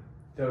time.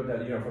 So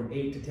that from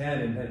 8 to 10,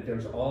 and then there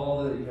was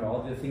all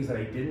the things that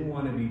I didn't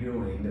want to be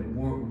doing that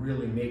weren't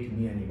really making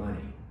me any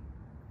money.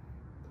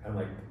 I'm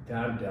like,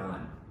 I'm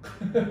done.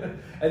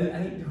 And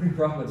I think the only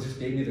problem was it just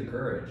gave me the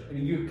courage. I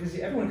mean, because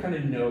everyone kind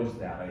of knows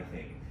that. I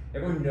think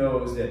everyone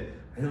knows that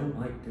I don't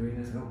like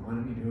doing this. I don't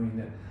want to be doing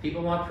that.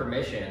 People want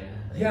permission.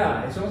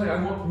 Yeah, it's almost like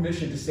I want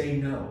permission to say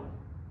no.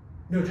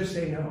 No, just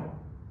say no.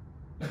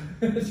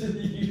 If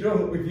you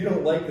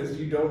don't like this,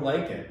 you don't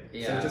like it.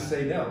 Yeah. So just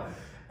say no.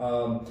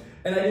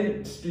 And I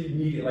didn't just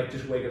immediately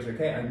just wake up and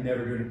say, okay, I'm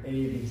never doing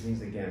any of these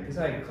things again. Because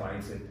I have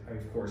clients that I,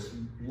 of course,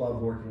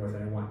 love working with,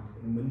 and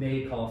when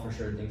they call for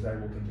certain things, I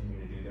will continue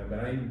to do them. But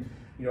I'm,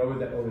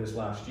 over this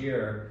last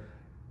year,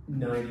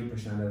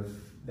 90% of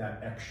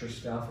that extra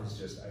stuff is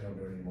just, I don't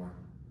do it anymore.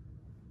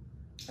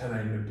 And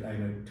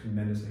I'm a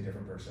tremendously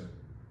different person.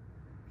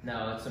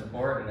 No, it's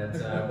important.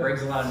 It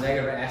brings a lot of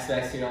negative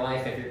aspects to your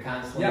life if you're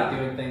constantly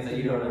doing things that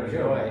you don't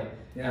enjoy.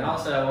 Yeah. And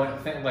also,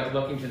 like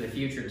looking to the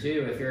future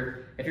too. If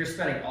you're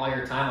spending all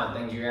your time on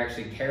things you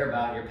actually care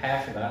about, you're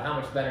passionate about, how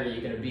much better are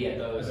you going to be at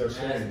those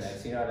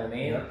aspects? You know what I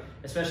mean? Yeah.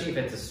 Especially if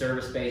it's a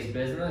service-based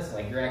business,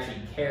 like you're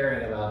actually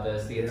caring about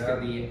this. It's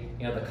going to be,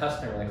 the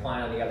customer, the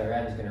client on the other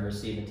end is going to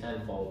receive it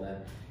tenfold.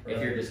 And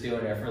if you're just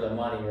doing it for the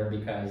money or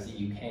because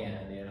you can,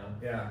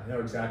 Yeah, no,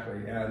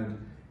 exactly. And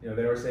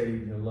they always say,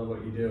 love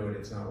what you do, and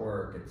it's not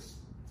work. It's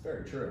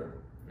very true.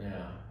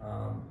 Yeah.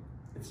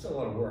 It's still a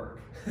lot of work.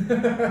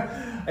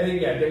 I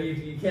think,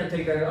 you can't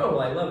take that, oh,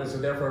 well, I love it, so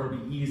therefore it'll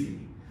be easy.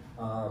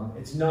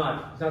 It's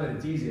not that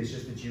it's easy, it's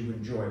just that you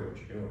enjoy what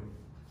you're doing.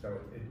 So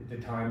the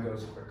time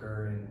goes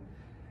quicker,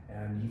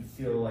 and you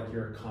feel like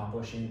you're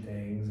accomplishing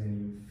things,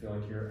 and you feel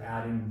like you're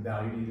adding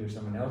value to either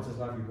someone else's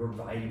life, you're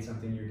providing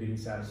something, you're getting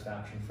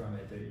satisfaction from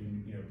it that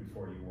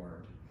before you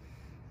weren't.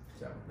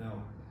 So,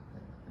 no.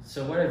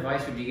 So what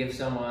advice would you give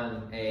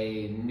someone,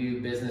 a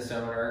new business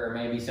owner, or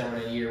maybe someone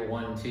in year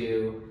 1,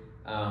 2,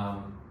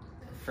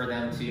 for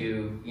them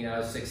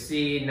to,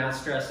 succeed, not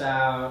stress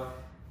out?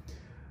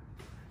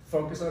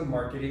 Focus on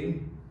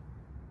marketing.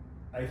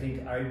 I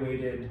think I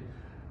waited,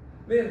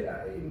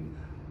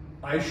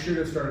 I should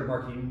have started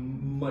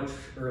marketing much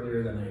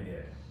earlier than I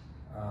did.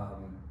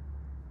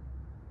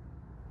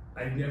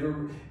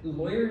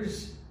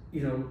 Lawyers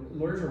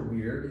are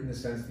weird in the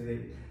sense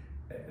that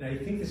and I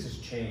think this has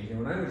changed.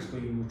 When I went to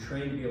school, you were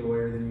trained to be a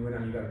lawyer, then you went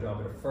out and you got a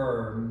job at a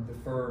firm. The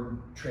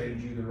firm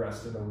trained you the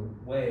rest of the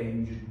way,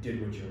 and you just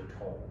did what you were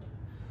told.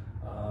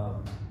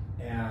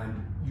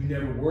 And you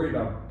never worried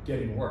about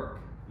getting work.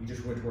 You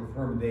just went to work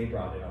for them, they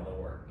brought in all the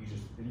work.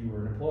 You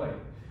were an employee.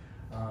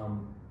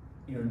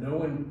 No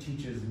one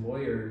teaches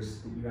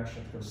lawyers that you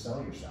actually have to go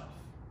sell yourself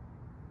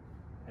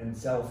and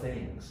sell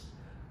things.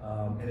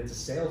 And it's a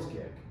sales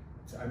gig.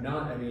 To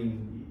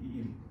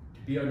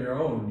be on your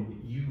own,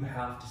 you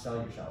have to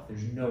sell yourself.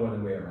 There's no other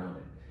way around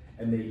it.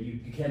 And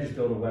you can't just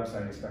build a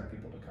website and expect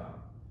people to come,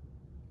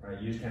 right?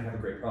 You just can't have a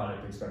great product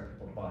and expect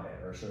people to buy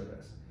it or a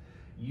service.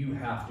 You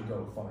have to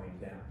go find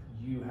them.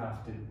 You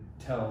have to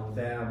tell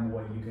them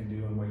what you can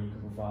do and what you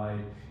can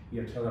provide. You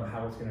have to tell them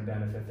how it's going to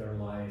benefit their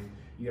life.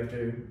 You have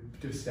to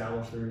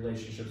establish the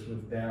relationships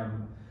with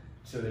them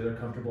so that they're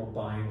comfortable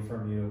buying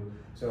from you.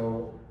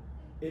 So,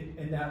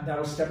 that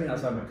was stepping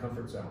outside my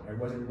comfort zone. I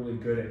wasn't really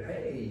good at,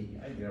 hey,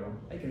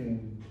 I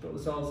can build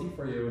this LLC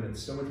for you, and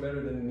it's so much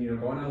better than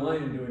going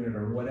online and doing it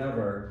or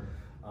whatever.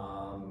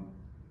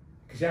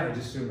 Because I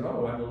just assumed,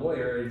 oh, I'm a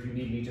lawyer. If you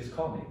need me, just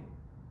call me.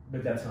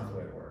 But that's not the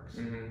way it works.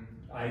 Mm-hmm.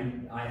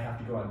 I have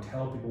to go out and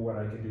tell people what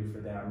I can do for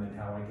them and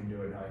how I can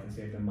do it, how I can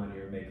save them money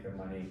or make them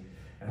money,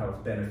 and how it's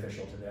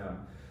beneficial to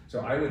them. So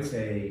I would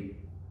say,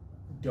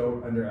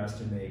 don't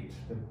underestimate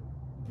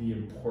the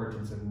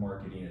importance of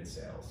marketing and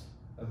sales,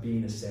 of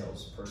being a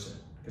salesperson,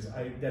 because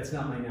that's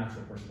not my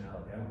natural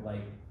personality. I don't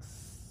like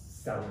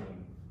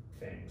selling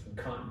things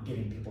and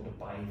getting people to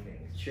buy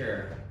things.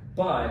 Sure.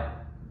 But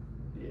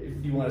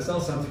if you want to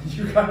sell something,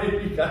 you've got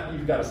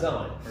to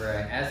sell it.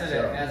 Right.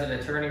 As an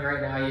attorney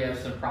right now, you have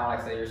some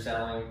products that you're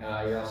selling.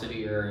 You also do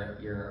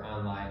your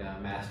online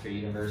Mastery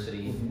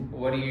University.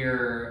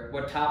 Mm-hmm.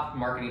 What top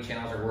marketing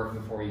channels are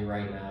working for you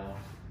right now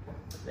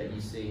that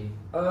you see?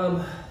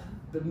 The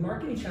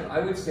marketing channel, I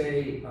would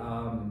say,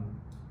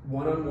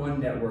 one-on-one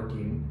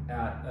networking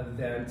at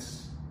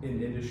events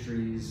in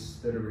industries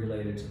that are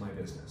related to my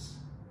business.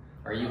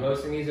 Are you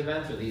hosting these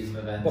events or these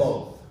events?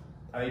 Both.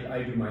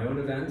 I do my own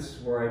events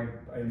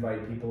where I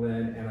invite people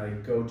in, and I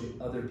go to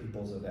other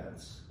people's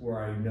events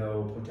where I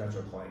know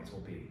potential clients will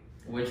be.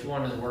 Which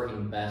one is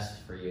working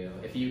best for you?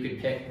 If you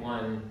could pick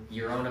one, have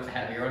your own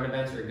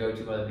events or go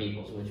to other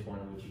people's, which one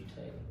would you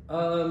take?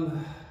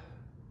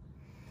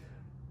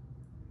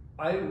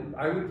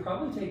 I would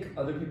probably take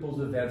other people's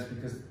events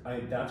because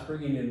that's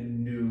bringing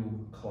in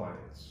new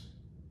clients.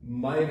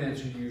 My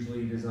events are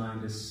usually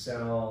designed to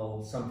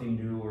sell something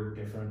new or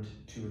different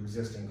to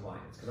existing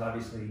clients, because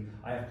obviously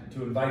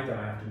to invite them,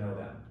 I have to know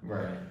them.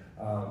 Right.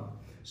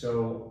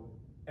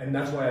 And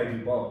that's why I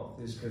do both,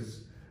 is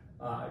because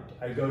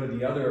I go to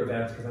the other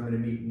events because I'm going to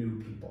meet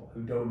new people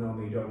who don't know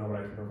me, don't know what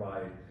I can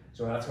provide.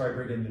 So that's why I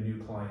bring in the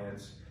new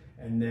clients.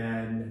 And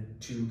then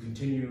to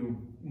continue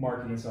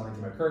marketing and selling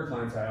to my current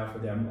clients, I offer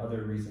them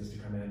other reasons to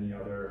come in,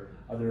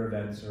 other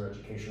events or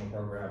educational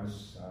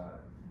programs,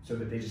 so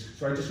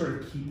I just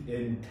sort of keep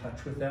in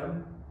touch with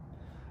them.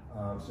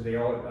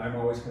 I'm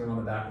always kind of on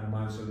the back of their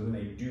mind, so that when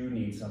they do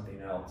need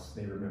something else,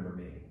 they remember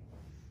me.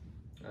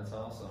 That's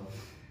awesome.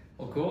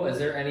 Well, cool. Is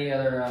there any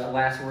other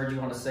last words you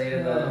want to say to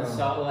the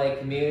Salt Lake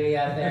community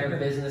out there,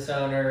 business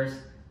owners,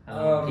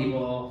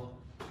 people?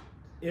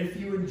 If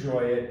you enjoy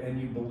it and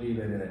you believe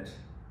in it,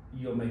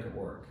 you'll make it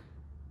work.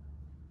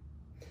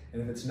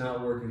 And if it's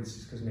not working, it's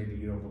just because maybe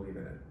you don't believe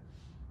in it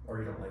or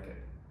you don't like it.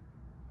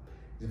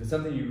 If it's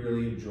something you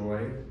really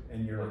enjoy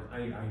and you're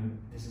like,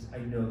 I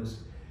know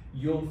this,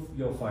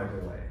 you'll find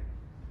a way.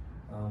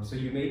 So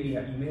you may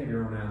have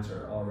your own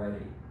answer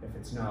already. If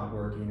it's not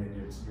working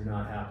and you're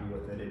not happy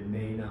with it, it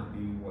may not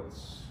be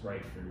what's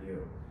right for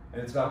you.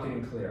 And it's about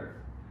getting clear,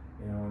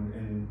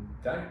 and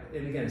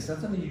again, it's not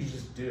something you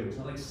just do. It's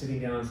not like sitting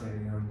down and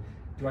saying,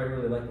 do I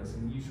really like this?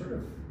 And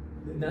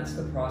and that's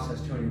the process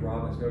Tony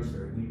Robbins goes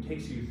through. And he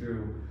takes you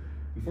through,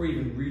 before you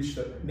even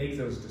make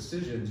those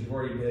decisions, you've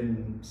already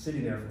been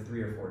sitting there for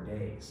 3 or 4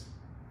 days.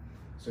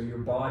 So your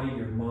body,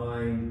 your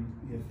mind,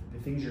 the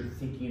things you're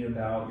thinking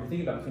about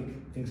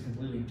things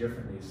completely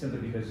differently,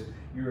 simply because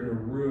you're in a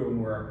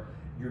room where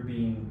you're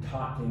being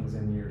taught things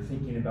and you're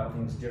thinking about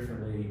things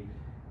differently.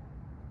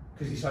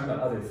 Because he's talking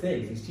about other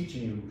things. He's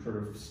teaching you sort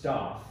of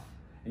stuff,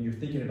 and you're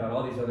thinking about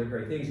all these other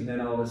great things, and then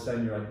all of a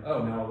sudden you're like,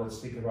 oh, now let's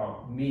think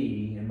about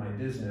me and my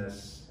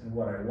business and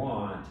what I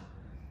want.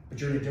 But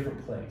you're in a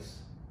different place.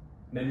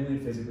 Mentally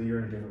and physically, you're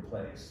in a different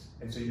place.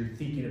 And so you're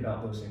thinking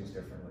about those things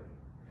differently.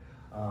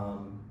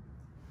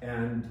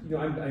 And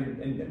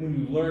when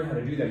you learn how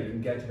to do that, you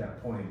can get to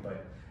that point.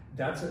 But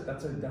that's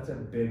a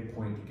big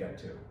point to get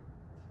to.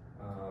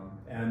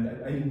 And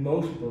I think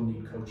most people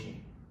need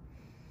coaching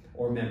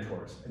or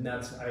mentors. And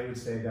I would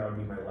say that would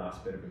be my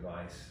last bit of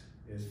advice,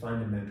 is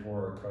find a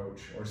mentor or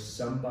coach or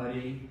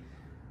somebody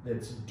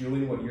that's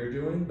doing what you're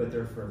doing, but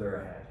they're further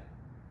ahead.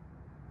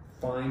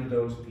 Find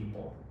those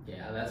people.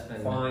 Yeah,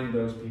 find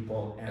those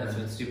people and that's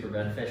been super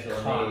beneficial.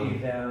 Copy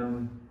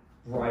them,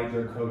 ride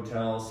their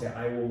coattails, say,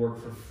 I will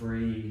work for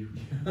free.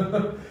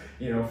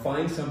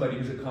 Find somebody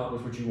who's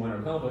accomplished what you want to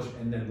accomplish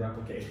and then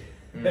replicate.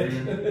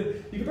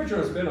 Mm-hmm. You can put your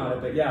own spin on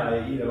it, but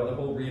the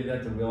whole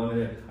reinvent the wheel,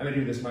 I'm gonna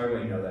do this my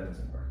way, that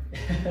doesn't work.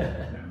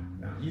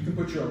 No. You can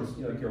put your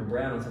own, your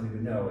brand on something,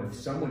 but no, if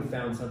someone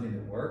found something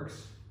that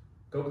works,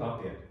 go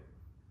copy it.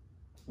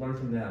 Learn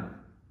from them.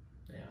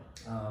 Yeah.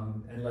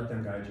 and let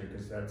them guide you,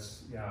 because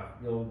that's,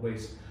 you'll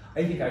waste.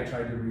 I think I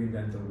tried to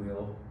reinvent the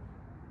wheel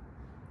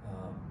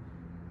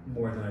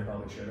more than I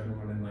probably should have.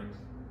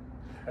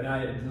 And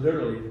I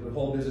literally, the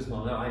whole business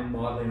model now, I'm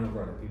modeling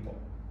over other people.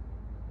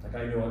 Like,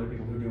 I know other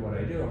people who do what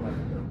I do. I'm like,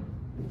 no.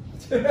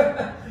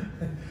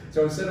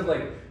 So instead of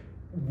like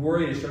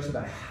worrying and stressing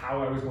about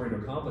how I was going to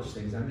accomplish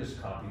things, I'm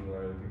just copying what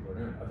other people are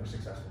doing, other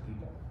successful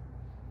people.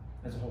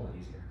 That's a whole lot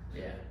easier.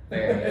 Yeah,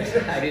 very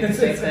good. I do the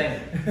same thing.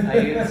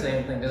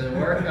 Does it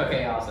work?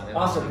 Okay, awesome.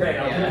 Awesome, great.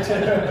 I'll do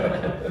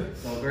it.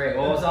 Well, great.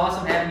 Well, it was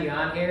awesome having you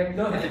on here.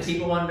 No, if the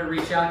people wanted to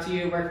reach out to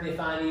you, where can they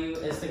find you?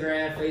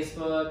 Instagram,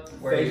 Facebook?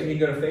 You can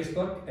go to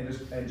Facebook and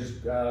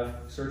just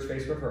search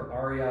Facebook for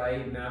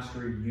REI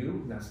Mastery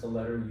U. That's the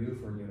letter U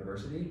for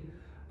university.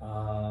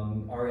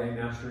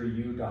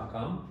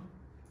 REIMasteryU.com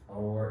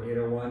or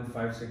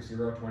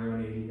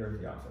 801-560-2180 here at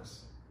the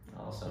office.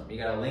 Awesome. You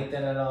got a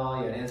LinkedIn at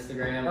all? You got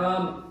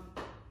Instagram?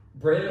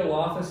 Breglio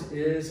Law Office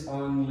is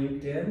on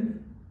LinkedIn.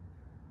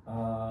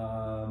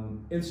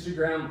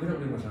 Instagram, we don't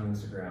do much on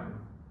Instagram.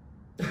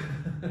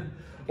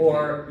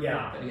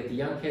 Gotta get the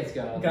young kids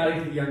going. Gotta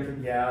get the young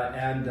kids,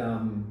 and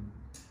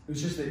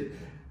it's just that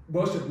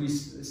most of the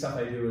stuff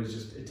I do is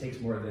just, it takes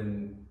more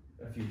than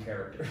a few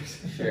characters.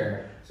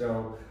 Sure.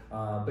 So,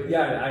 but we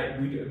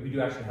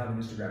do actually have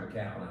an Instagram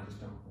account, I just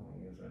don't want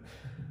to use it.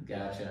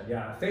 Gotcha.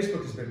 Yeah,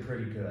 Facebook has been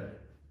pretty good.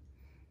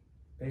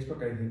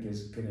 Facebook, I think,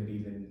 is going to be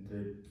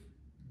the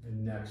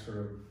next sort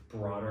of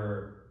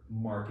broader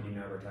marketing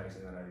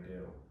advertising that I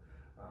do.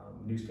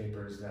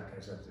 Newspapers, that kind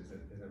of stuff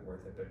isn't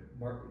worth it, but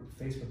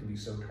Facebook can be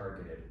so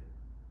targeted.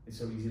 It's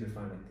so easy to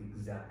find like the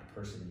exact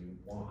person you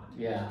want.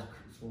 Yeah.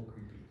 It's a little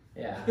creepy.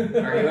 Yeah.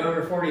 Are you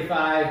over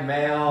 45,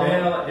 male,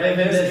 live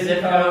in this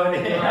zip code?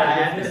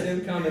 This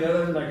income, and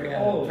other than like,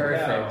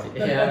 perfect.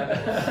 Wow.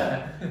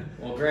 Yeah.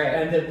 Well, great.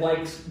 And that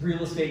likes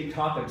real estate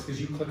topics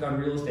because you click on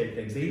real estate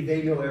things.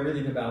 They know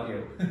everything about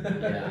you.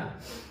 Yeah.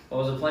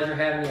 Well, it was a pleasure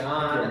having you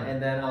on,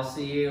 and then I'll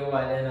see you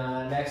in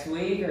next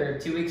week or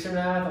 2 weeks from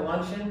now at the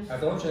luncheon. At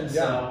the luncheon,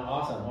 So,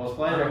 awesome. Well, it was a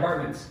pleasure.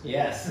 Apartments.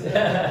 Yes.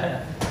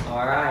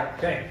 All right.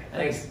 Okay.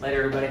 Thanks.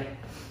 Later, everybody.